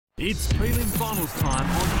It's prelim finals time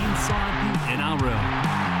on Inside the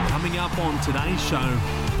NRL. Coming up on today's show,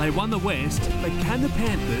 they won the West, but can the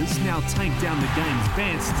Panthers now take down the game's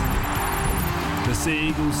best? The Sea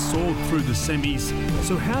Eagles soared through the semis,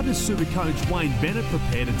 so how does Supercoach Wayne Bennett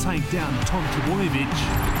prepare to take down Tom Trbojevic?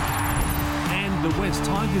 And the West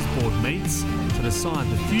Tigers board meets to decide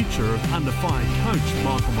the future of under-fire coach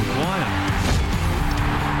Michael Maguire.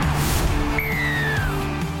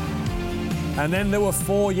 And then there were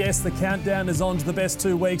four. Yes, the countdown is on to the best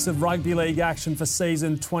 2 weeks of rugby league action for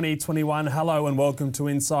season 2021. Hello and welcome to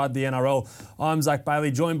Inside the NRL. I'm Zac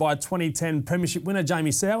Bailey, joined by 2010 Premiership winner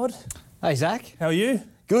Jamie Soward. Hey, Zac. How are you?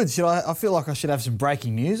 Good. I feel like I should have some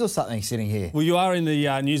breaking news or something sitting here. Well, you are in the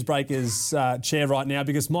Newsbreakers chair right now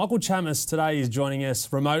because Michael Chammas today is joining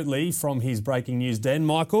us remotely from his breaking news den.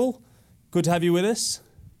 Michael, good to have you with us.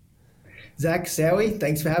 Zac, Sowie,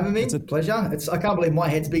 thanks for having me. It's a pleasure. I can't believe my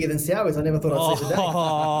head's bigger than Sowie's. I never thought I'd see the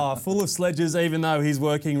day. Full of sledges, even though he's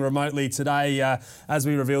working remotely today. As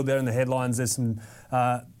we revealed there in the headlines, there's some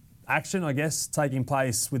action, I guess, taking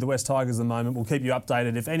place with the West Tigers at the moment. We'll keep you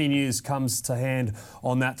updated if any news comes to hand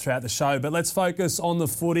on that throughout the show. But let's focus on the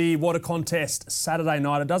footy. What a contest Saturday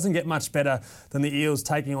night. It doesn't get much better than the Eels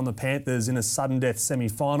taking on the Panthers in a sudden death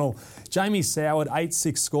semi-final. Jamie Soward,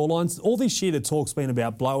 8-6 scorelines. All this year the talk's been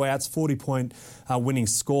about blowouts, 40-point winning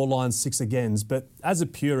scorelines, 6 agains. But as a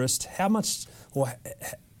purist, how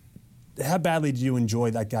badly did you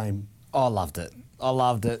enjoy that game? I loved it.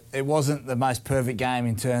 It wasn't the most perfect game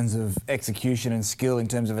in terms of execution and skill in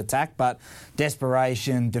terms of attack, but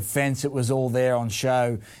desperation, defence, it was all there on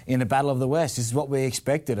show in the Battle of the West. This is what we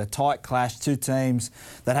expected, a tight clash, two teams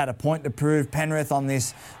that had a point to prove. Penrith on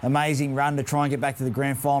this amazing run to try and get back to the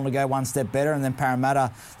grand final to go one step better, and then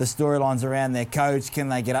Parramatta, the storylines around their coach, can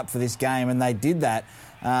they get up for this game? And they did that.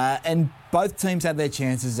 And both teams had their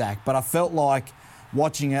chances, Zac, but I felt like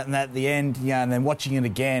watching it and at the end, and then watching it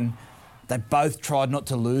again, they both tried not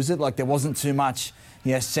to lose it. Like there wasn't too much,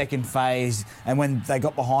 second phase. And when they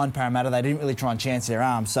got behind Parramatta, they didn't really try and chance their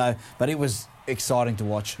arm. But it was exciting to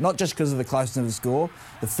watch. Not just because of the closeness of the score,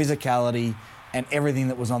 the physicality and everything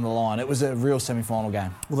that was on the line. It was a real semi-final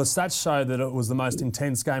game. Well, the stats show that it was the most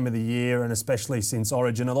intense game of the year, and especially since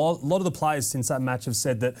Origin. A lot of the players since that match have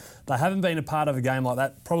said that they haven't been a part of a game like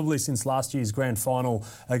that probably since last year's grand final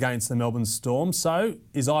against the Melbourne Storm. So,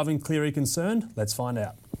 is Ivan Cleary concerned? Let's find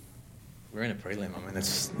out. We're in a prelim. I mean,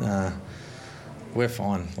 it's we're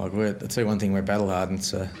fine. Like I'll tell you one thing, we're battle hardened.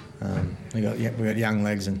 So we got young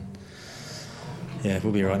legs, and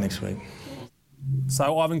we'll be right next week.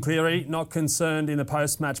 So Ivan Cleary not concerned in the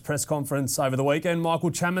post-match press conference over the weekend.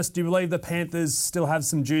 Michael Chammas, do you believe the Panthers still have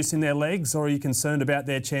some juice in their legs, or are you concerned about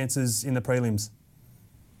their chances in the prelims?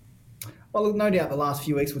 Well, look, no doubt the last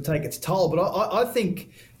few weeks will take its toll, but I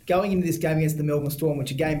think going into this game against the Melbourne Storm,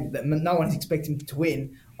 which is a game that no one is expecting to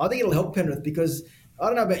win, I think it'll help Penrith because I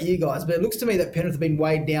don't know about you guys, but it looks to me that Penrith have been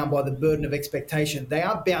weighed down by the burden of expectation. They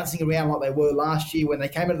aren't bouncing around like they were last year when they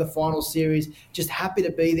came into the final series, just happy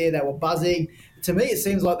to be there. They were buzzing. To me, it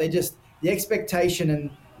seems like they're just the expectation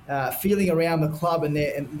and feeling around the club and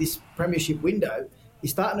this premiership window is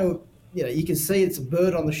starting to, you can see it's a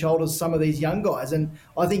burden on the shoulders of some of these young guys. And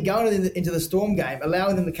I think going into the Storm game,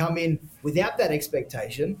 allowing them to come in without that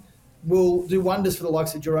expectation will do wonders for the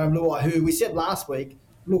likes of Jerome Luai, who we said last week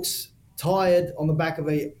looks tired on the back of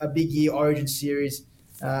a big year Origin series.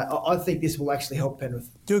 I think this will actually help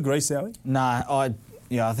Penrith. Do you agree, Sowie? No, I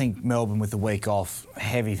think Melbourne with the week off,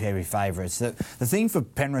 heavy favourites. The thing for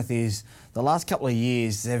Penrith is the last couple of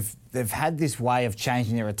years they've had this way of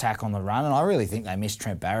changing their attack on the run, and I really think they missed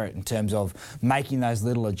Trent Barrett in terms of making those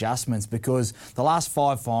little adjustments because the last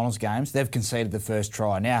 5 finals games they've conceded the first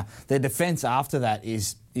try. Now their defence after that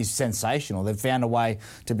is sensational. They've found a way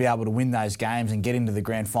to be able to win those games and get into the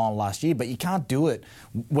grand final last year, but you can't do it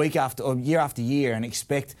week after or year after year and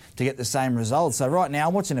expect to get the same results. So right now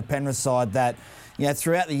I'm watching a Penrith side that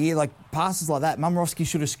throughout the year, like passes like that, Mumorowski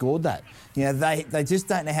should have scored that. They just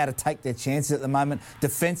don't know how to take their chances at the moment.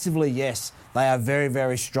 Defensively, yes, they are very,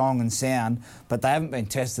 very strong and sound, but they haven't been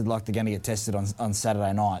tested like they're going to get tested on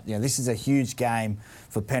Saturday night. This is a huge game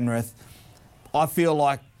for Penrith. I feel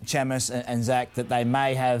like Chammas and Zac that they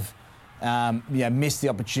may have missed the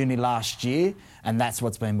opportunity last year, and that's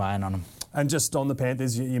what's been weighing on them. And just on the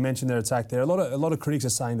Panthers, you mentioned their attack there. A lot of critics are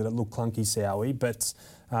saying that it looked clunky, Sowie, but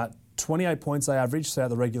 28 points they averaged throughout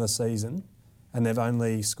the regular season. and they've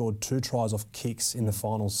only scored 2 tries off kicks in the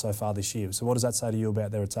finals so far this year. So what does that say to you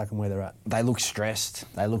about their attack and where they're at? They look stressed.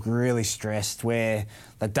 They look really stressed, where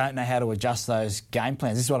they don't know how to adjust those game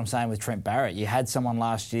plans. This is what I'm saying with Trent Barrett. You had someone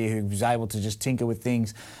last year who was able to just tinker with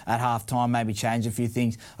things at half-time, maybe change a few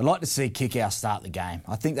things. I'd like to see Kickout start the game.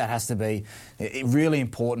 I think that has to be really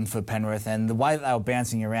important for Penrith, and the way that they were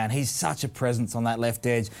bouncing around, he's such a presence on that left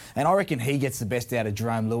edge, and I reckon he gets the best out of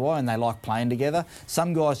Jerome Luai, and they like playing together.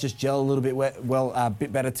 Some guys just gel a little bit a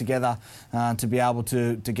bit better together to be able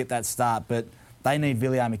to get that start, but they need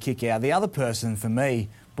Viliame Kikau. The other person for me,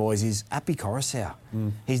 boys, is Api Coruscant.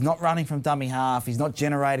 He's not running from dummy half. He's not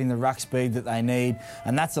generating the ruck speed that they need,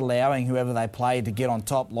 and that's allowing whoever they play to get on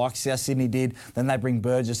top, like South Sydney did. Then they bring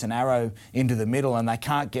Burgess and Arrow into the middle, and they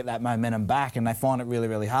can't get that momentum back, and they find it really,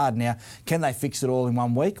 really hard. Now, can they fix it all in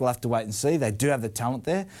 1 week? We'll have to wait and see. They do have the talent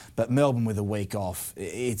there, but Melbourne with a week off,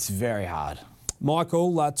 it's very hard.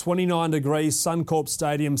 Michael, 29 degrees, Suncorp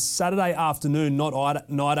Stadium, Saturday afternoon, not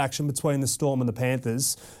night action between the Storm and the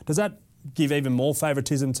Panthers. Does that give even more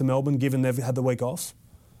favouritism to Melbourne, given they've had the week off?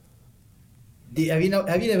 Have you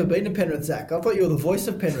never been to Penrith, Zach? I thought you were the voice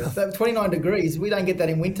of Penrith. 29 degrees, we don't get that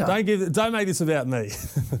in winter. Don't make this about me.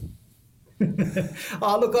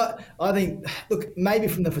 I think maybe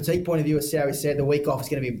from the fatigue point of view, as Sowie said, the week off is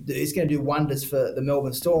going to do wonders for the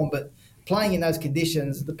Melbourne Storm, but playing in those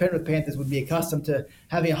conditions, the Penrith Panthers would be accustomed to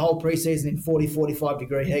having a whole pre-season in 40, 45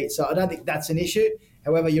 degree heat. So I don't think that's an issue.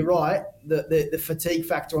 However, you're right, the fatigue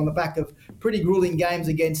factor on the back of pretty gruelling games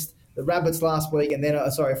against the Rabbits last week, and then,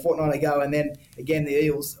 a fortnight ago, and then again the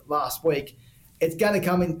Eels last week. It's going to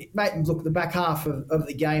come in, mate, look, the back half of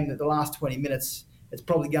the game, the last 20 minutes, it's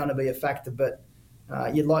probably going to be a factor, but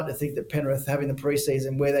you'd like to think that Penrith, having the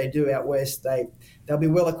pre-season where they do out west, they'll be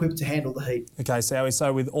well equipped to handle the heat. Okay, Sowie,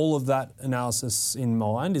 so with all of that analysis in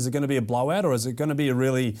mind, is it going to be a blowout, or is it going to be a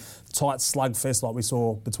really tight slugfest like we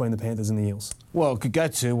saw between the Panthers and the Eels? Well, it could go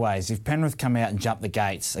 2 ways. If Penrith come out and jump the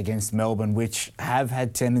gates against Melbourne, which have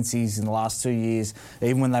had tendencies in the last 2 years,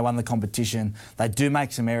 even when they won the competition, they do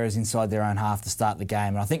make some errors inside their own half to start the game.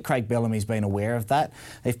 And I think Craig Bellamy's been aware of that.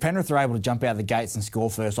 If Penrith are able to jump out the gates and score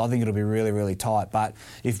first, I think it'll be really, really tight. But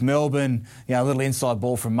if Melbourne, a little inside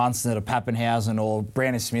ball from Munster to Pappenhausen, or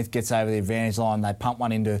Brandon Smith gets over the advantage line, they pump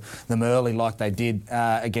one into them early like they did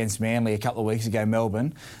against Manly a couple of weeks ago,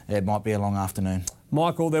 Melbourne, it might be a long afternoon.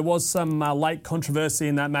 Michael, there was some late controversy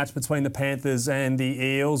in that match between the Panthers and the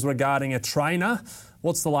Eels regarding a trainer.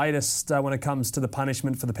 What's the latest when it comes to the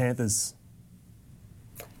punishment for the Panthers?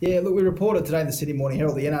 Yeah, look, we reported today in the Sydney Morning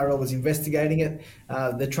Herald the NRL was investigating it.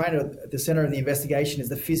 The trainer at the centre of the investigation is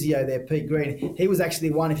the physio there, Pete Green. He was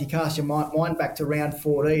actually one, if you cast your mind back to round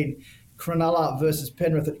 14, Cronulla versus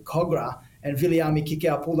Penrith at Cogra, and Viliame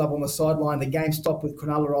Kikau pulled up on the sideline. The game stopped with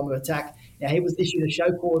Cronulla on the attack. Now, he was issued a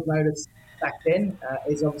show cause notice back then.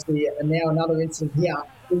 Is obviously now another incident here.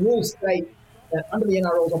 The rules state that under the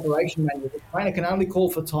NRL's operation manual, the trainer can only call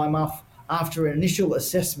for time off after an initial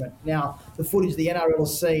assessment. Now, the footage the NRL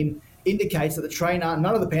has seen indicates that the trainer,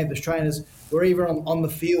 none of the Panthers trainers, were even on the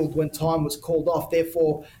field when time was called off.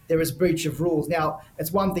 Therefore, there is breach of rules. Now,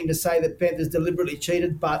 it's one thing to say that Panthers deliberately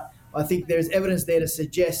cheated, but I think there's evidence there to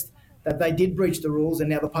suggest that they did breach the rules, and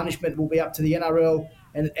now the punishment will be up to the NRL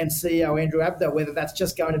and CEO Andrew Abdo, whether that's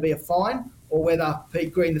just going to be a fine or whether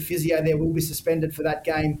Pete Green, the physio there, will be suspended for that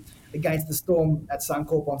game against the Storm at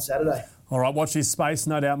Suncorp on Saturday. All right, watch this space.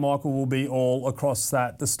 No doubt Michael will be all across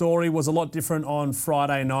that. The story was a lot different on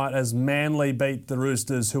Friday night as Manly beat the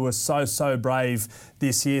Roosters, who were so brave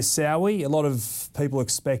this year. Sowie, a lot of people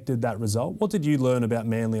expected that result. What did you learn about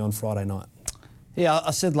Manly on Friday night? Yeah,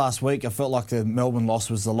 I said last week I felt like the Melbourne loss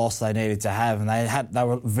was the loss they needed to have, and they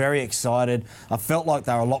were very excited. I felt like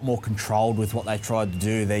they were a lot more controlled with what they tried to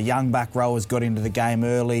do. Their young back rowers got into the game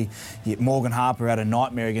early. Morgan Harper had a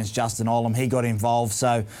nightmare against Justin Olam. He got involved.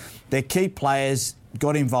 So their key players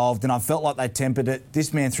got involved, and I felt like they tempered it.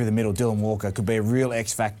 This man through the middle, Dylan Walker, could be a real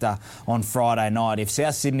X factor on Friday night. If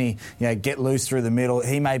South Sydney, get loose through the middle,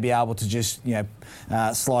 he may be able to just,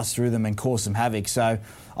 slice through them and cause some havoc. So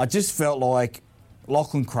I just felt like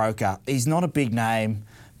Lachlan Croker, he's not a big name,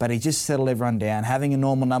 but he just settled everyone down. Having a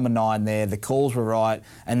normal number 9 there, the calls were right,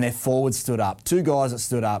 and their forwards stood up. 2 guys that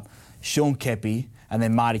stood up, Sean Kepi and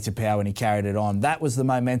then Marty Tapau when he carried it on. That was the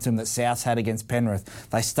momentum that Souths had against Penrith.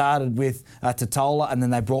 They started with Totola, and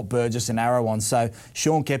then they brought Burgess and Arrow on. So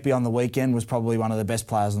Sean Kepi on the weekend was probably one of the best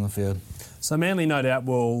players on the field. So Manly no doubt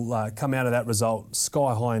will come out of that result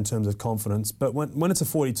sky high in terms of confidence, but when it's a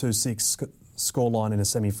 42-6 scoreline in a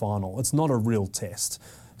semi-final, it's not a real test.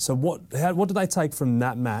 So what do they take from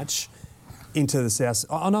that match into the South.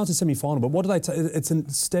 I know it's a semi-final, but what do they? It's a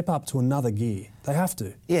step up to another gear. They have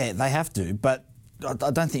to. Yeah, they have to. But I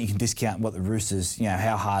don't think you can discount what the Roosters,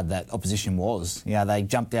 how hard that opposition was. They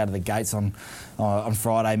jumped out of the gates on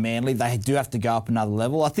Friday, Manly. They do have to go up another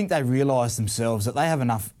level. I think they realise themselves that they have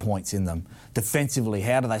enough points in them. Defensively,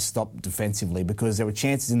 how do they stop defensively? Because there were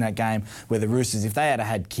chances in that game where the Roosters, if they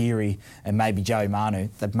had Keary and maybe Joey Manu,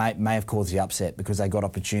 that may have caused the upset because they got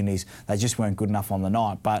opportunities. They just weren't good enough on the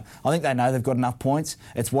night. But I think they know they've got enough points.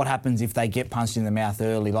 It's what happens if they get punched in the mouth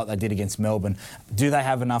early like they did against Melbourne. Do they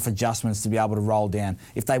have enough adjustments to be able to roll down?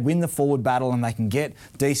 If they win the forward battle and they can get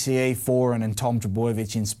DCE, Foran and Tom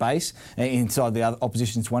Trbojevic in space inside the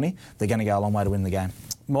opposition 20, they're going to go a long way to win the game.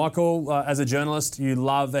 Michael, as a journalist, you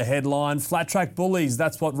love the headline. Flat track bullies,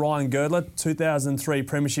 that's what Ryan Girdler, 2003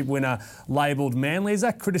 Premiership winner, labelled Manly. Is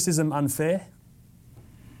that criticism unfair?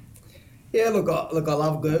 Yeah, look, I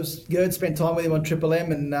love Gerbs. Gerd spent time with him on Triple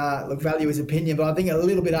M and value his opinion, but I think a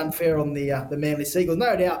little bit unfair on the Manly Seagulls.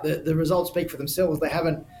 No doubt the results speak for themselves. They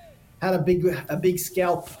haven't had a big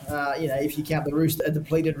scalp, if you count the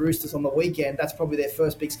depleted Roosters on the weekend. That's probably their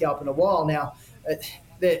first big scalp in a while. Now,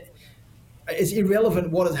 it's irrelevant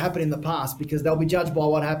what has happened in the past because they'll be judged by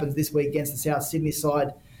what happens this week against the South Sydney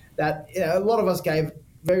side that a lot of us gave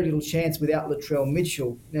very little chance without Latrell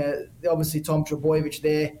Mitchell. Obviously, Tom Trbojevic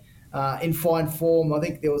there in fine form. I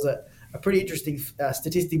think there was a pretty interesting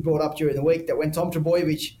statistic brought up during the week that when Tom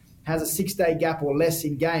Trbojevic has a 6-day gap or less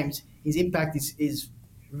in games, his impact is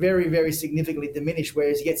very, very significantly diminished,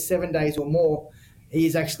 whereas he gets 7 days or more, he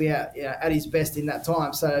is actually at his best in that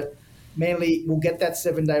time. So Manly will get that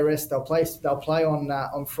 7-day rest. They'll play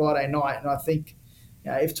on Friday night, and I think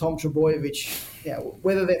if Tom Trbojevic,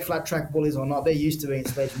 whether they're flat track bullies or not, they're used to being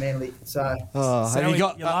sledged Manly. So,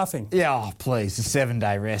 you're laughing. Please, a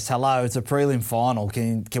 7-day rest. Hello, it's a prelim final.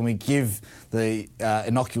 Can we give the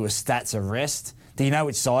innocuous stats a rest? Do you know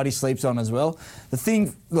which side he sleeps on as well? The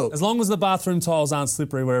thing, look, as long as the bathroom tiles aren't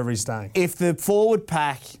slippery wherever he's staying. If the forward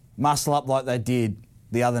pack muscle up like they did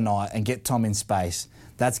the other night and get Tom in space,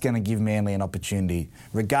 that's going to give Manly an opportunity,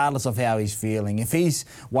 regardless of how he's feeling. If he's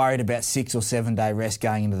worried about 6 or 7 day rest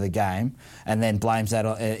going into the game and then blames that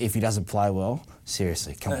if he doesn't play well,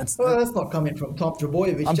 seriously, come on. Well, that's not coming from Tom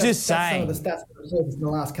Trbojevic. I'm just saying. Some of the stats that I've seen in the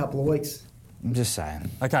last couple of weeks. I'm just saying.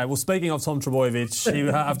 Okay, well, speaking of Tom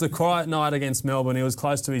Trbojevic, after a quiet night against Melbourne, he was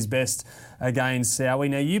close to his best against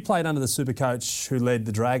Sowie. Now, you played under the Supercoach who led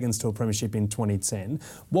the Dragons to a premiership in 2010.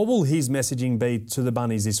 What will his messaging be to the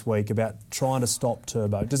Bunnies this week about trying to stop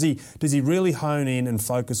Turbo? Does he really hone in and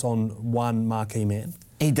focus on one marquee man?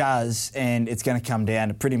 He does, and it's going to come down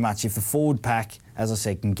to pretty much if the forward pack, as I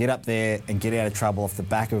said, can get up there and get out of trouble off the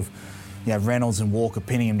back of Reynolds and Walker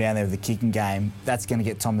pinning him down there with the kicking game, that's going to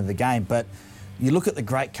get Tom in the game. But you look at the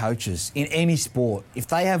great coaches in any sport, if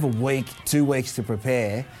they have a week, 2 weeks to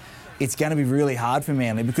prepare, it's going to be really hard for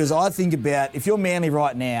Manly because I think about if you're Manly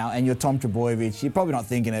right now and you're Tom Trbojevic, you're probably not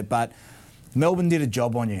thinking it, but Melbourne did a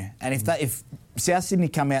job on you. And if South Sydney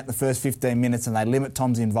come out in the first 15 minutes and they limit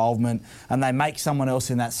Tom's involvement and they make someone else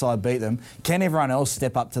in that side beat them, can everyone else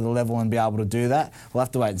step up to the level and be able to do that? We'll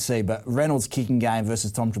have to wait and see. But Reynolds' kicking game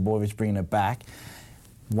versus Tom Trbojevic bringing it back,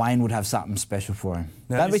 Wayne would have something special for him.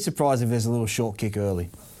 Now, don't be surprised if there's a little short kick early.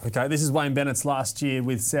 Okay, this is Wayne Bennett's last year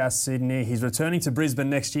with South Sydney. He's returning to Brisbane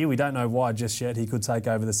next year. We don't know why just yet. He could take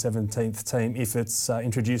over the 17th team if it's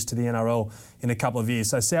introduced to the NRL in a couple of years.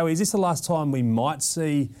 So, Sowie, is this the last time we might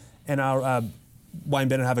see Wayne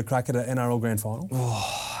Bennett have a crack at an NRL Grand Final?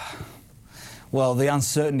 Oh. Well, the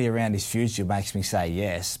uncertainty around his future makes me say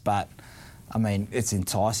yes, but I mean, it's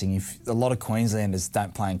enticing. If a lot of Queenslanders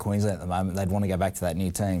don't play in Queensland at the moment, they'd want to go back to that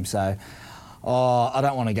new team. So, I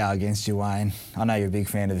don't want to go against you, Wayne. I know you're a big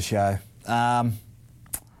fan of the show. I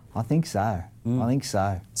think so. I think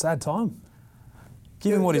so. Sad time.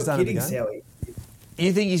 Given what he's done at the game. Sowie.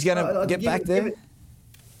 You think he's going to get back there?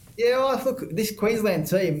 Yeah, well, look, this Queensland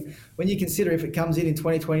team, when you consider if it comes in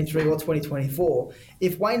 2023 or 2024,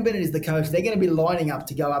 if Wayne Bennett is the coach, they're going to be lining up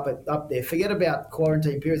to go up there. Forget about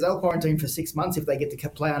quarantine periods. They'll quarantine for 6 months if they get to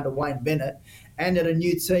play under Wayne Bennett and at a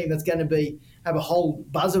new team that's going to have a whole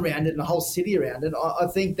buzz around it and a whole city around it. I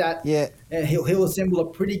think that he'll assemble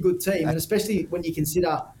a pretty good team, and especially when you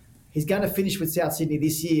consider he's going to finish with South Sydney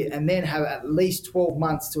this year and then have at least 12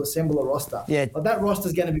 months to assemble a roster. Yeah. But that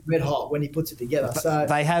roster's going to be red hot when he puts it together. So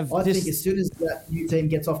I think as soon as that new team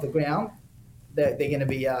gets off the ground, they're going to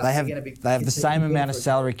be... They have the same amount of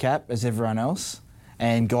salary cap as everyone else,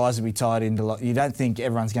 and guys will be tied into... You don't think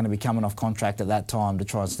everyone's going to be coming off contract at that time to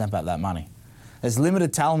try and stamp out that money. There's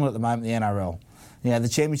limited talent at the moment in the NRL. The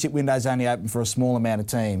championship window's only open for a small amount of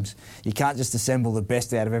teams. You can't just assemble the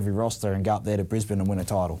best out of every roster and go up there to Brisbane and win a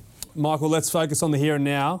title. Michael, let's focus on the here and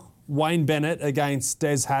now. Wayne Bennett against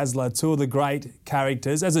Des Hasler, two of the great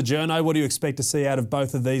characters. As a journo, what do you expect to see out of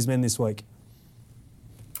both of these men this week?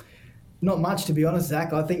 Not much, to be honest,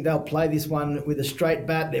 Zach. I think they'll play this one with a straight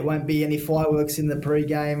bat. There won't be any fireworks in the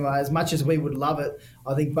pre-game. As much as we would love it,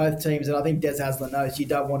 I think both teams, and I think Des Hasler knows you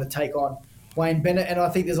don't want to take on Wayne Bennett, and I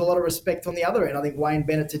think there's a lot of respect on the other end. I think Wayne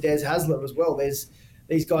Bennett to Des Hasler as well.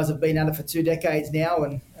 These guys have been at it for 2 decades now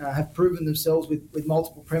and have proven themselves with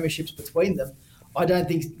multiple premierships between them. I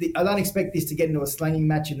don't expect this to get into a slanging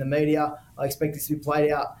match in the media. I expect this to be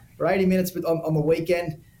played out for 80 minutes on the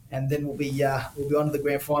weekend, and then we'll be on to the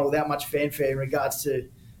grand final without much fanfare in regards to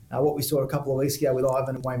what we saw a couple of weeks ago with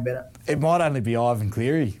Ivan and Wayne Bennett. It might only be Ivan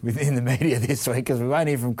Cleary within the media this week because we won't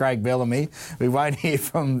hear from Craig Bellamy. We won't hear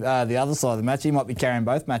from the other side of the match. He might be carrying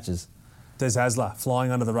both matches. Des Hasler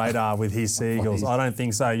flying under the radar with his Seagulls. I don't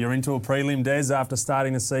think so. You're into a prelim, Des, after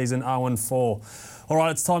starting the season 0-4. All right,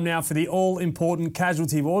 it's time now for the all-important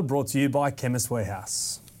Casualty Award brought to you by Chemist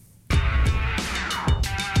Warehouse.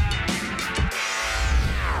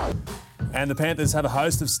 And the Panthers have a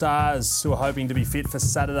host of stars who are hoping to be fit for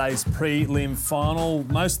Saturday's prelim final.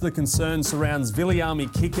 Most of the concern surrounds Viliami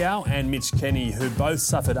Kikau and Mitch Kenny, who both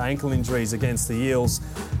suffered ankle injuries against the Eels.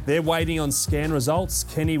 They're waiting on scan results.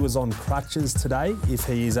 Kenny was on crutches today. If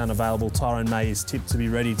he is unavailable, Tyrone May is tipped to be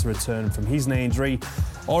ready to return from his knee injury.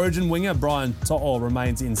 Origin winger Brian To'o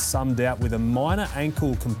remains in some doubt with a minor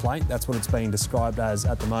ankle complaint. That's what it's being described as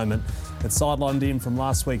at the moment. It sidelined him from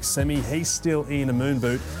last week's semi. He's still in a moon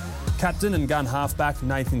boot. Captain and gun halfback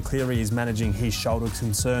Nathan Cleary is managing his shoulder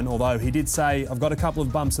concern, although he did say, I've got a couple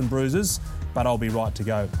of bumps and bruises, but I'll be right to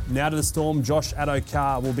go. Now to the Storm, Josh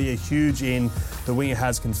Addo-Carr will be a huge in. The winger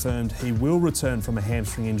has confirmed he will return from a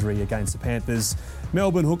hamstring injury against the Panthers.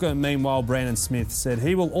 Melbourne hooker, meanwhile, Brandon Smith said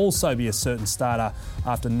he will also be a certain starter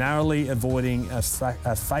after narrowly avoiding a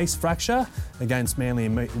face fracture against Manly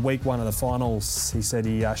in week 1 of the finals. He said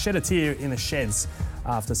he shed a tear in the sheds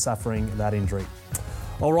after suffering that injury.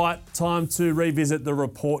 All right, time to revisit the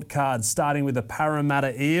report card, starting with the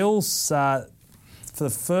Parramatta Eels. For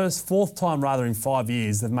the fourth time in 5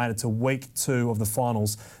 years, they've made it to week 2 of the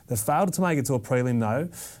finals. They've failed to make it to a prelim, though.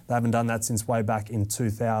 They haven't done that since way back in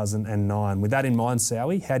 2009. With that in mind,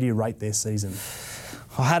 Sowie, how do you rate their season?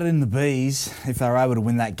 I had it in the Bs if they were able to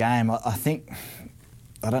win that game. I think,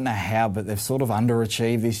 I don't know how, but they've sort of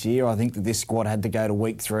underachieved this year. I think that this squad had to go to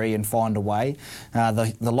week 3 and find a way.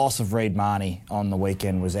 The loss of Reid Marnie on the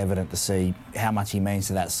weekend was evident to see how much he means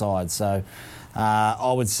to that side. So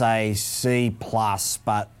I would say C+,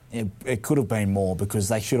 but it could have been more because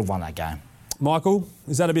they should have won that game. Michael,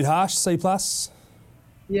 is that a bit harsh, C+?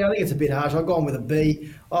 Yeah, I think it's a bit harsh. I've gone with a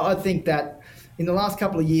B. I think that in the last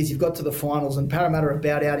couple of years you've got to the finals and Parramatta are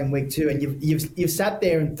bowed out in week 2 and you've sat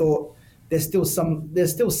there and thought, there's still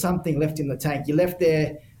something left in the tank. You left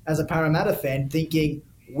there as a Parramatta fan thinking,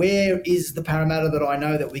 where is the Parramatta that I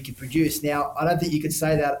know that we could produce? Now, I don't think you could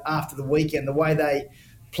say that after the weekend. The way they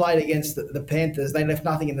played against the Panthers, they left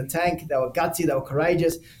nothing in the tank. They were gutsy, they were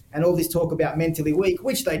courageous, and all this talk about mentally weak,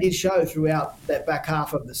 which they did show throughout that back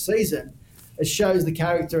half of the season, it shows the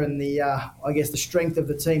character and the strength of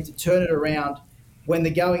the team to turn it around when the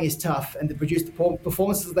going is tough and to produce the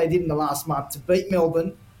performances they did in the last month to beat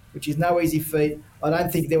Melbourne, which is no easy feat. I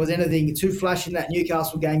don't think there was anything too flash in that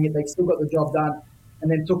Newcastle game yet. They still got the job done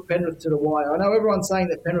and then took Penrith to the wire. I know everyone's saying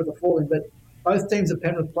that Penrith are falling, but both teams that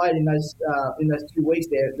Penrith played in those 2 weeks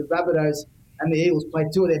there, the Rabbitohs and the Eagles played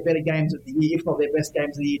 2 of their better games of the year, if not their best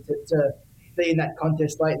games of the year, to be in that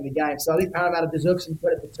contest late in the game. So I think Parramatta deserves some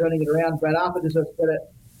credit for turning it around. Brad Arthur deserves credit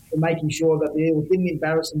for making sure that the Eagles didn't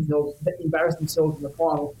embarrass themselves in the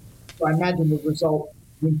final. So I imagine the result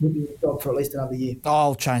keeping the job for at least another year.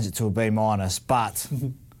 I'll change it to a B-, but...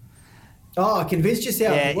 Oh, convinced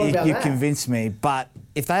yourself? Yeah, what about you that? convinced me. But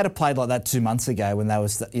if they had played like that 2 months ago when there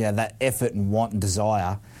was that effort and want and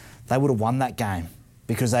desire, they would have won that game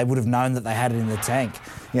because they would have known that they had it in the tank.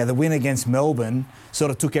 The win against Melbourne sort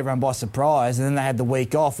of took everyone by surprise, and then they had the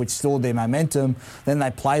week off, which stalled their momentum. Then they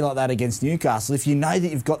play like that against Newcastle. If you know that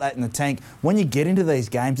you've got that in the tank, when you get into these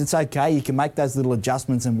games, it's okay. You can make those little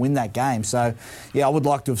adjustments and win that game. So, I would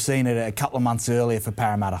like to have seen it a couple of months earlier for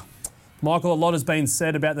Parramatta. Michael, a lot has been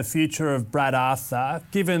said about the future of Brad Arthur.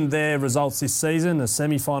 Given their results this season, a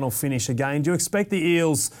semi-final finish again, do you expect the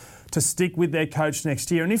Eels to stick with their coach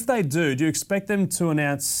next year? And if they do you expect them to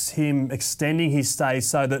announce him extending his stay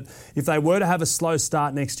so that if they were to have a slow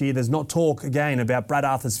start next year, there's not talk again about Brad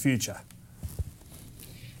Arthur's future?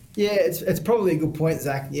 Yeah, it's probably a good point,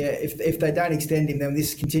 Zach. Yeah, if they don't extend him, then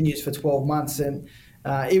this continues for 12 months. And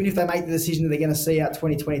even if they make the decision that they're going to see out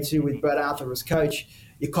 2022 with Brad Arthur as coach,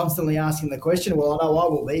 you're constantly asking the question, well, I know I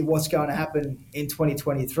will be, what's going to happen in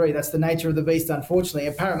 2023? That's the nature of the beast, unfortunately,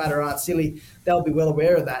 and Parramatta aren't silly. They'll be well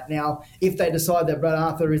aware of that. Now, if they decide that Brad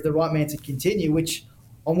Arthur is the right man to continue, which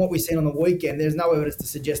on what we've seen on the weekend, there's no evidence to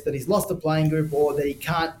suggest that he's lost a playing group or that he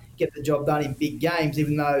can't get the job done in big games,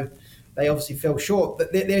 even though they obviously fell short.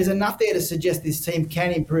 But there's enough there to suggest this team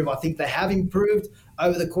can improve. I think they have improved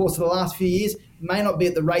over the course of the last few years. May not be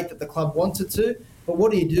at the rate that the club wanted to, but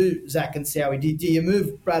what do you do, Zach and Sowie? Do you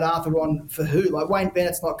move Brad Arthur on for who? Like, Wayne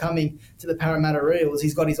Bennett's not coming to the Parramatta Eels.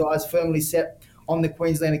 He's got his eyes firmly set on the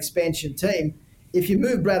Queensland expansion team. If you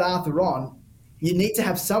move Brad Arthur on, you need to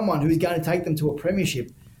have someone who's going to take them to a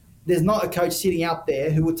premiership. There's not a coach sitting out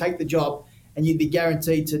there who will take the job and you'd be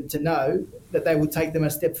guaranteed to know that they would take them a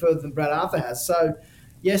step further than Brad Arthur has. So,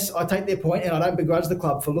 yes, I take their point, and I don't begrudge the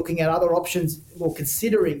club for looking at other options or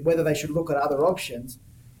considering whether they should look at other options.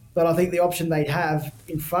 But I think the option they have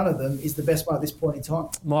in front of them is the best one at this point in time.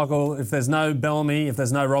 Michael, if there's no Bellamy, if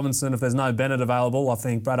there's no Robinson, if there's no Bennett available, I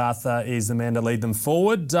think Brad Arthur is the man to lead them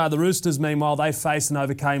forward. The Roosters, meanwhile, they faced and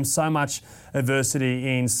overcame so much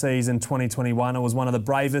adversity in season 2021. It was one of the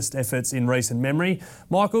bravest efforts in recent memory.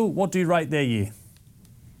 Michael, what do you rate their year?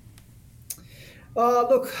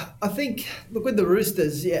 I think with the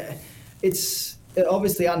Roosters, it's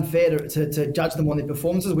obviously unfair to judge them on their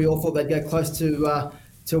performances. We all thought they'd go close to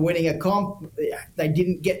winning a comp. They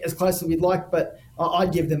didn't get as close as we'd like, but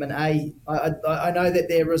I'd give them an A. I know that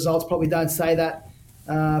their results probably don't say that,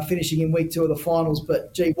 finishing in week 2 of the finals,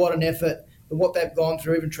 but gee, what an effort. And what they've gone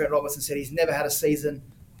through, even Trent Robinson said he's never had a season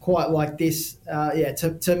quite like this.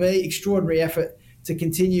 To me, extraordinary effort to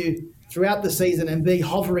continue throughout the season and be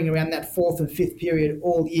hovering around that 4th and 5th period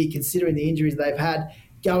all year, considering the injuries they've had,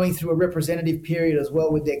 going through a representative period as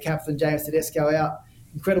well with their captain, James Tedesco, out.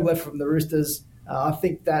 Incredible effort from the Roosters. I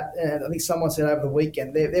think someone said over the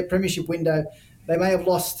weekend, their premiership window, they may have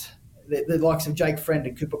lost the likes of Jake Friend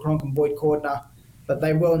and Cooper Cronk and Boyd Cordner, but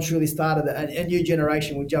they well and truly started a new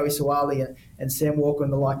generation with Joey Sowali and Sam Walker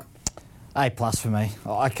and the like. A+ for me.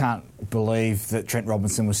 I can't believe that Trent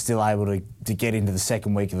Robinson was still able to get into the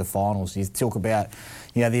second week of the finals. You talk about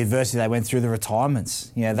the adversity they went through, the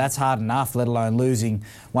retirements. That's hard enough, let alone losing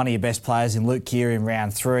one of your best players in Luke Keary in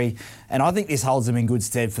round 3. And I think this holds them in good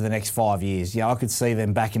stead for the next 5 years. I could see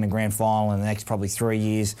them back in the grand final in the next probably 3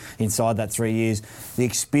 years, inside that 3 years. The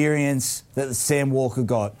experience that Sam Walker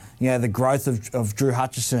got, the growth of Drew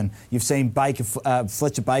Hutchison. You've seen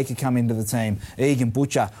Fletcher Baker come into the team, Egan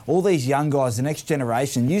Butcher, all these young guys, the next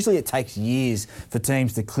generation. Usually it takes years for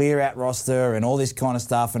teams to clear out roster and all this kind of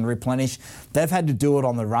stuff and replenish. They've had to do it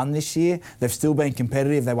on the run this year. They've still been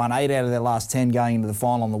competitive. They won 8 out of their last 10 going into the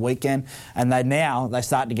final on the weekend. And they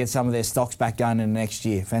start to get some of their stocks back going in next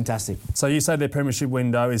year. Fantastic. So you say their premiership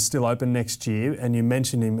window is still open next year, and you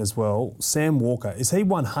mentioned him as well. Sam Walker, is he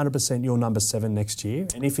 100% your number 7 next year?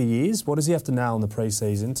 And if he is, what does he have to nail in the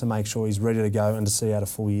pre-season to make sure he's ready to go and to see out a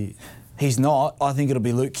full year? He's not. I think it'll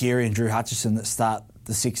be Luke Keary and Drew Hutchison that start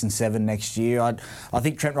the 6 and 7 next year. I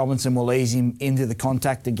think Trent Robinson will ease him into the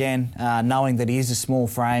contact again, knowing that he is a small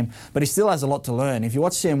frame, but he still has a lot to learn. If you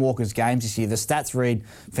watch Sam Walker's games this year, the stats read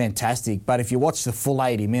fantastic, but if you watch the full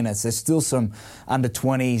 80 minutes, there's still some under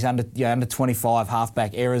 20s, under 25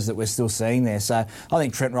 halfback errors that we're still seeing there. So I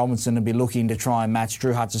think Trent Robinson will be looking to try and match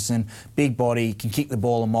Drew Hutchison, big body, can kick the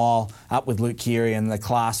ball a mile, up with Luke Keary and the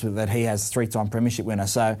class that he has, 3-time premiership winner.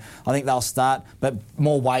 So I think they'll start, but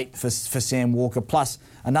more weight for Sam Walker, plus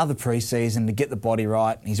another pre-season to get the body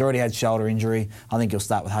right. He's already had shoulder injury. I think he'll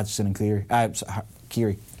start with Hutchison and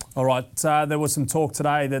Keary. All right, there was some talk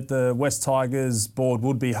today that the West Tigers board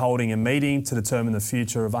would be holding a meeting to determine the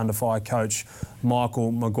future of under-fire coach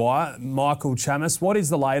Michael Maguire. Michael Chammas, what is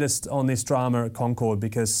the latest on this drama at Concord?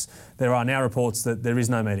 Because there are now reports that there is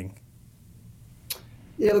no meeting.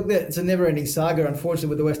 Yeah, look, it's a never-ending saga, unfortunately,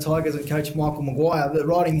 with the West Tigers and coach Michael Maguire. The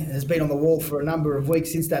writing has been on the wall for a number of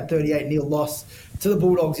weeks since that 38-0 loss to the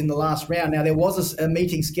Bulldogs in the last round. Now, there was a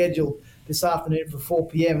meeting scheduled this afternoon for 4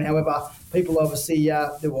 p.m. However, people obviously,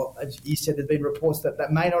 as you said, there's been reports that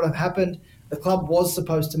may not have happened. The club was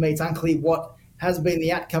supposed to meet. It's unclear what has been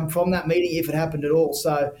the outcome from that meeting, if it happened at all.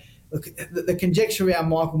 So, look, the conjecture around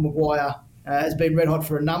Michael Maguire has been red hot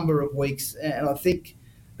for a number of weeks, and I think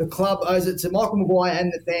the club owes it to Michael Maguire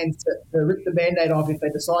and the fans to rip the Band-Aid off if they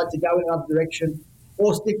decide to go in another direction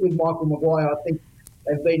or stick with Michael Maguire. I think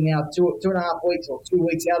they've been now 2.5 weeks or 2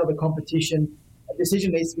 weeks out of the competition. A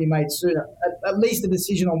decision needs to be made sooner. At least a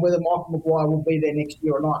decision on whether Michael Maguire will be there next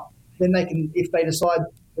year or not. Then they can, if they decide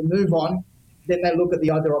to move on, then they look at the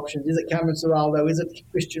other options. Is it Cameron Ciraldo? Is it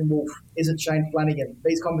Christian Wolf? Is it Shane Flanagan?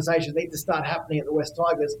 These conversations need to start happening at the West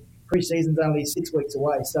Tigers. Pre-season's only 6 weeks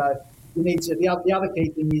away. So you need to. The other key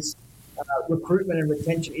thing is recruitment and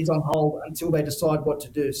retention is on hold until they decide what to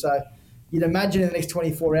do. So you'd imagine in the next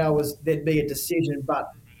 24 hours there'd be a decision,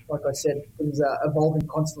 but like I said, things are evolving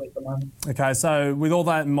constantly at the moment. Okay, so with all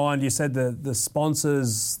that in mind, you said the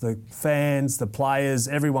sponsors, the fans, the players,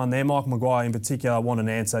 everyone there, Michael Maguire in particular, want an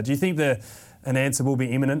answer. Do you think an answer will be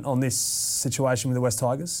imminent on this situation with the West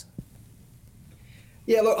Tigers?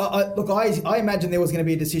 Yeah, I imagine there was going to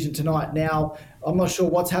be a decision tonight. Now, I'm not sure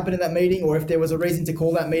what's happened in that meeting or if there was a reason to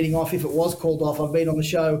call that meeting off. If it was called off, I've been on the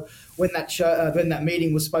show when that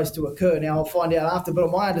meeting was supposed to occur. Now, I'll find out after,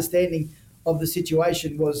 but my understanding of the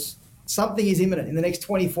situation was something is imminent in the next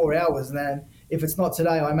 24 hours. And then if it's not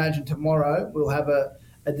today, I imagine tomorrow we'll have a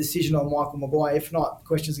decision on Michael Maguire. If not,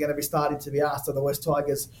 questions are going to be starting to be asked of the West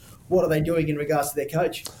Tigers. What are they doing in regards to their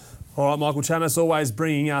coach? All right, Michael Chammas always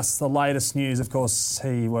bringing us the latest news. Of course,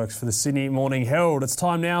 he works for the Sydney Morning Herald. It's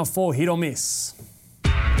time now for Hit or Miss.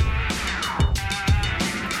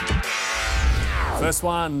 First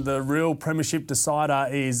one, the real Premiership decider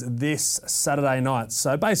is this Saturday night.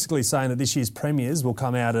 So basically saying that this year's premiers will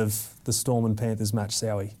come out of the Storm and Panthers match,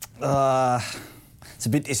 Sowie. It's a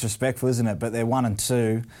bit disrespectful, isn't it? But they're 1 and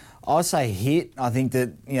 2. I say hit. I think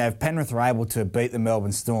that if Penrith are able to beat the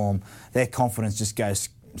Melbourne Storm, their confidence just goes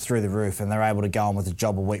through the roof and they're able to go on with the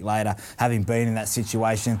job a week later, having been in that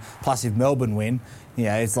situation. Plus, if Melbourne win,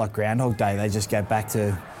 it's like Groundhog Day. They just go back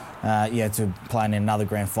to playing in another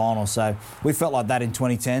grand final. So we felt like that in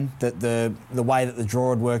 2010, that the way that the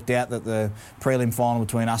draw had worked out, that the prelim final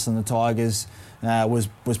between us and the Tigers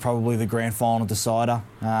was probably the grand final decider,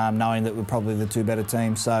 knowing that we're probably the two better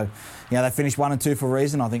teams. So, they finished 1 and 2 for a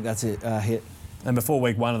reason. I think that's a hit. And before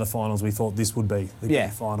week 1 of the finals, we thought this would be the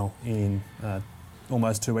grand final in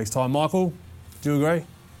almost 2 weeks' time. Michael, do you agree?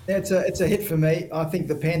 Yeah, it's a hit for me. I think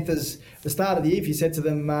the Panthers, the start of the year, if you said to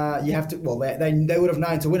them, you have to, they would have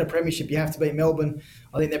known to win a premiership, you have to beat Melbourne.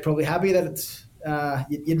 I think they're probably happy that it's, they're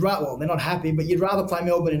not happy, but you'd rather play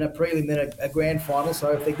Melbourne in a prelim than a grand final.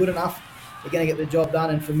 So if they're good enough, they're going to get the job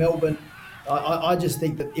done. And for Melbourne, I just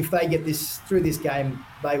think that if they get this through this game,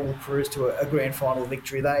 they will cruise to a grand final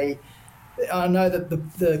victory. I know that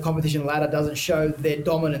the competition ladder doesn't show their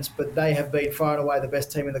dominance, but they have been far and away the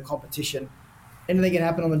best team in the competition. Anything can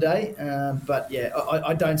happen on the day,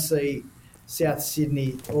 I don't see South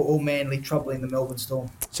Sydney or Manly troubling the Melbourne Storm.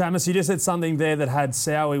 Chammas, you just said something there that had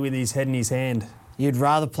Sowie with his head in his hand. You'd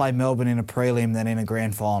rather play Melbourne in a prelim than in a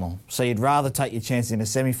grand final. So you'd rather take your chance in a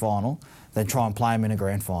semi-final than try and play them in a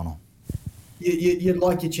grand final. You'd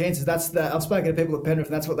like your chances. I've spoken to people at Penrith,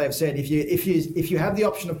 and that's what they've said. If you have the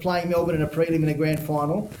option of playing Melbourne in a prelim in a grand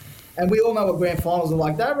final, and we all know what grand finals are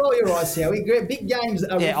like. Don't roll your eyes, Howie. Big games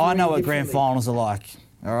are I know what grand finals are like.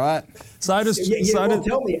 All right. Tell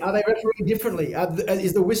me, are they refereeing differently?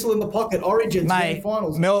 Is the whistle in the pocket? Origins, grand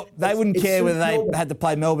finals. They wouldn't care whether they had to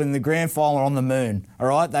play Melbourne in the grand final or on the moon. All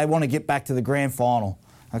right. They want to get back to the grand final.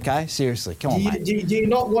 Okay, seriously, come on, mate. Do you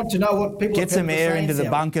not want to know what people get some air into the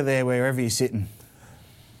bunker there, wherever you're sitting?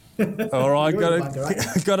 All right,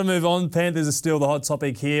 got to move on. Panthers are still the hot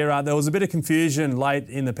topic here. There was a bit of confusion late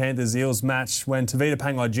in the Panthers-Eels match when Tavita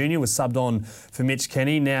Pangai Jr. was subbed on for Mitch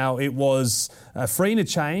Kenny. Now, it was free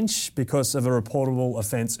interchange because of a reportable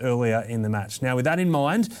offence earlier in the match. Now, with that in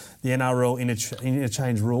mind, the NRL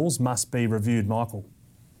interchange rules must be reviewed. Michael?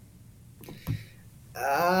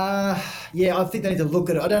 I think they need to look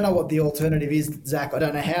at it. I don't know what the alternative is, Zach. I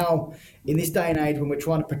don't know how, in this day and age when we're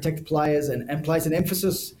trying to protect players and place an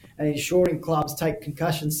emphasis and ensuring clubs take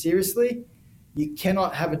concussions seriously, you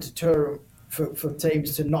cannot have a deterrent for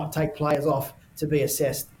teams to not take players off to be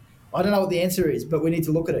assessed. I don't know what the answer is, but we need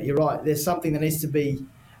to look at it. You're right. There's something that needs to be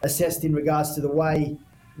assessed in regards to the way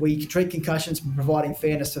we treat concussions and providing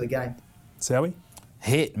fairness to the game. Sowie?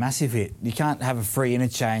 Hit, massive hit. You can't have a free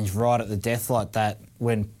interchange right at the death like that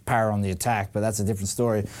when Para on the attack, but that's a different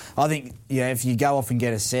story. I think, if you go off and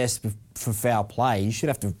get assessed for foul play, you should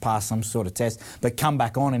have to pass some sort of test, but come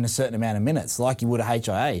back on in a certain amount of minutes, like you would a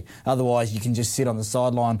HIA. Otherwise, you can just sit on the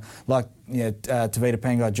sideline like Tavita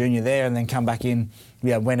Pangai Jr. there and then come back in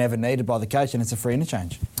whenever needed by the coach, and it's a free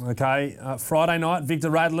interchange. Okay, Friday night, Victor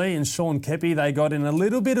Radley and Sean Kepi, they got in a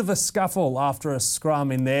little bit of a scuffle after a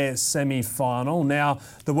scrum in their semi-final. Now,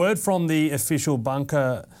 the word from the official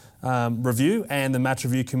bunker review and the match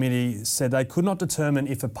review committee said they could not determine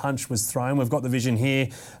if a punch was thrown. We've got the vision here.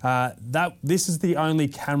 This is the only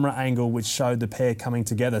camera angle which showed the pair coming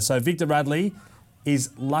together. So Victor Radley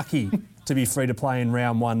is lucky to be free to play in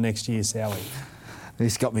round 1 next year, Sowie.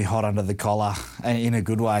 This got me hot under the collar, and in a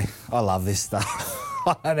good way. I love this stuff.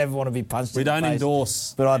 I don't ever want to be punched in the face. We don't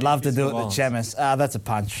endorse. But I'd love to do it with Chammas. That's a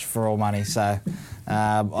punch for all money. So,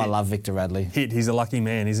 I love Victor Radley. He's a lucky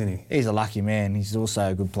man, isn't he? He's a lucky man. He's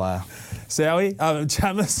also a good player. Sowie,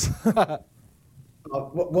 Chammas.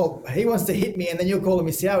 Well, he wants to hit me, and then you're calling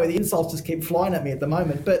me Sowie. The insults just keep flying at me at the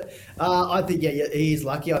moment. But I think, yeah, he is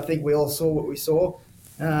lucky. I think we all saw what we saw.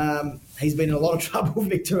 He's been in a lot of trouble,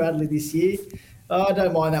 Victor Radley, this year. I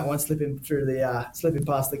don't mind that one slipping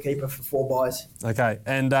past the keeper for 4 buys. Okay,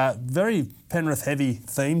 and very Penrith heavy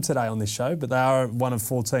theme today on this show, but they are one of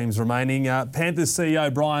 4 teams remaining. Panthers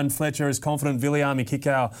CEO Brian Fletcher is confident Viliami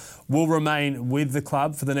Kikau will remain with the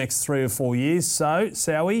club for the next 3 or 4 years. So,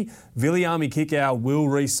 Sowie, Viliami Kikau will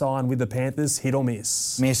re-sign with the Panthers, hit or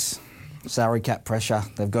miss? Miss. Salary cap pressure.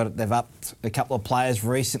 They've upped a couple of players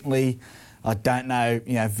recently. I don't know,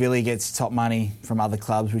 if Villy gets top money from other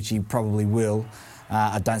clubs, which he probably will.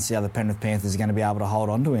 I don't see how the Penrith Panthers are going to be able to hold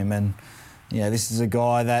on to him. And, this is a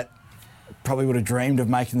guy that probably would have dreamed of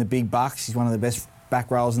making the big bucks. He's one of the best back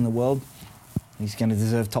rows in the world. He's going to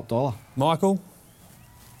deserve top dollar. Michael?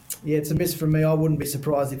 Yeah, it's a miss from me. I wouldn't be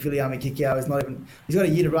surprised if Viliami Kikau is not even... He's got a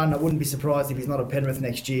year to run. I wouldn't be surprised if he's not at Penrith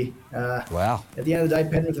next year. Wow. At the end of the day,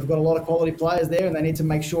 Penrith have got a lot of quality players there, and they need to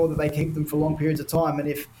make sure that they keep them for long periods of time. And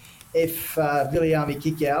if Viliami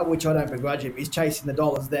Kikau, which I don't begrudge him, is chasing the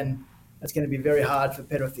dollars, then it's going to be very hard for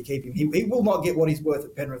Penrith to keep him. He will not get what he's worth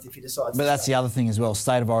at Penrith if he decides But that's the other thing as well.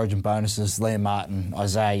 State of origin bonuses, Liam Martin,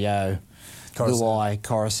 Isaiah Yeo, Luai,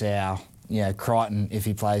 Coruscant, Crichton, if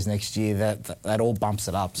he plays next year, that all bumps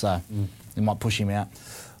it up. So it might push him out.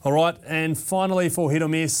 All right, and finally for hit or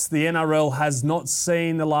miss, the NRL has not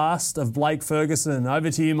seen the last of Blake Ferguson.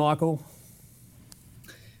 Over to you, Michael.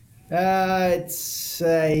 It's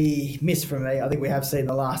a miss for me. I think we have seen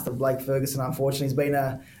the last of Blake Ferguson, unfortunately. He's been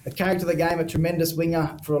a character of the game, a tremendous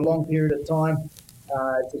winger for a long period of time.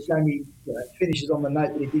 It's a shame he finishes on the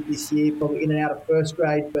note that he did this year, probably in and out of first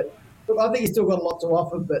grade. But look, I think he's still got a lot to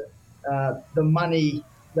offer, but the money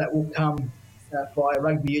that will come by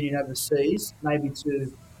rugby union overseas may be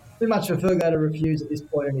too much for Fergo to refuse at this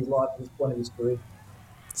point in his life, at this point in his career.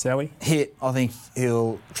 Sowie? Hit. I think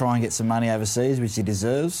he'll try and get some money overseas, which he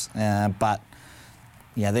deserves. But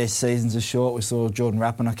their seasons are short. We saw Jordan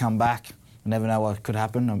Rapiner come back. You never know what could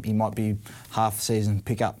happen. He might be half-season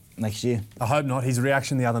pickup next year. I hope not. His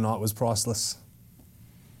reaction the other night was priceless.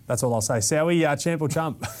 That's all I'll say. Sowie, champ or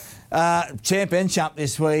chump? Champ and chump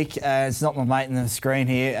this week. It's not my mate in the screen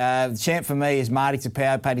here. The champ for me is Marty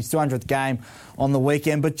Tapau. Played his 200th game on the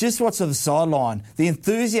weekend. But just watch the sideline. The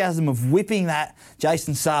enthusiasm of whipping that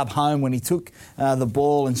Jason Saab home when he took the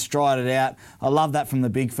ball and strided out. I love that from the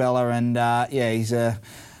big fella. And, he's a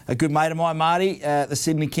good mate of mine, Marty, the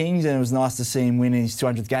Sydney Kings. And it was nice to see him win in his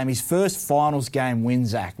 200th game. His first finals game win,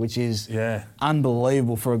 Zach, which is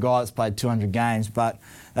unbelievable for a guy that's played 200 games. But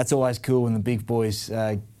that's always cool when the big boys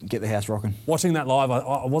get the house rocking. Watching that live,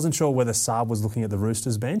 I wasn't sure whether Saab was looking at the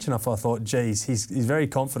Roosters bench, and I thought, geez, he's very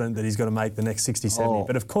confident that he's got to make the next 60, 70.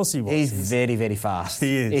 But of course he was. He's very, very fast.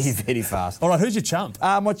 He is. He's very fast. All right, who's your chump?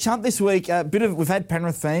 My chump this week, we've had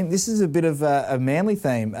Penrith theme. This is a bit of a Manly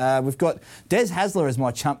theme. We've got Des Hasler as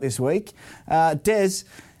my chump this week. Des,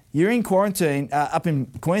 you're in quarantine up in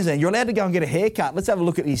Queensland. You're allowed to go and get a haircut. Let's have a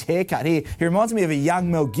look at his haircut here. He reminds me of a young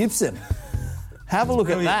Mel Gibson. Have a look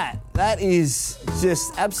at that. That is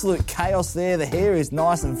just absolute chaos there. The hair is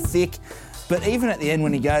nice and thick. But even at the end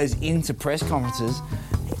when he goes into press conferences,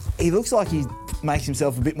 he looks like he makes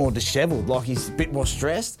himself a bit more dishevelled, like he's a bit more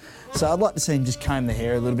stressed. So I'd like to see him just comb the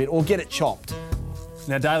hair a little bit or get it chopped.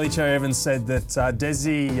 Now, Daly Cherry Evans said that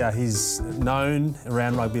Desi, he's known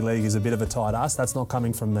around rugby league as a bit of a tight ass. That's not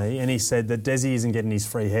coming from me. And he said that Desi isn't getting his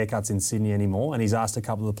free haircuts in Sydney anymore. And he's asked a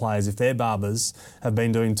couple of the players if their barbers have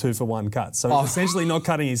been doing 2-for-1 cuts. So he's essentially not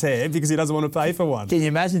cutting his hair because he doesn't want to pay for one. Can you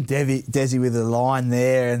imagine Desi with the line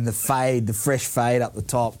there and the fade, the fresh fade up the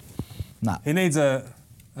top? No. He needs a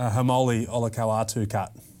Hamoli Olakau'atu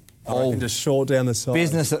cut. I reckon just short down the side.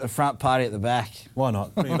 Business at the front, party at the back. Why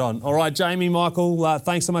not? Bring it on. All right, Jamie, Michael,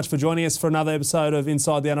 thanks so much for joining us for another episode of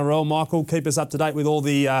Inside the NRL. Michael, keep us up to date with all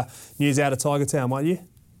the news out of Tiger Town, won't you?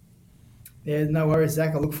 Yeah, no worries,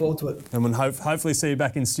 Zach. I look forward to it. And we'll hopefully see you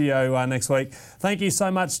back in studio next week. Thank you so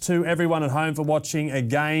much to everyone at home for watching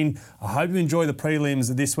again. I hope you enjoy the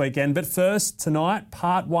prelims this weekend. But first, tonight,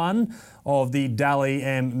 part 1 of the Dally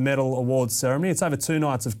M Medal Awards ceremony. It's over 2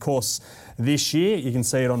 nights, of course, this year. You can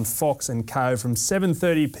see it on Fox and Co from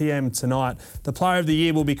 7:30pm tonight. The Player of the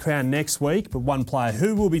Year will be crowned next week, but one player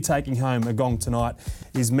who will be taking home a gong tonight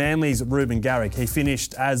is Manly's Ruben Garrick. He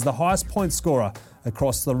finished as the highest point scorer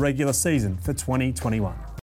across the regular season for 2021.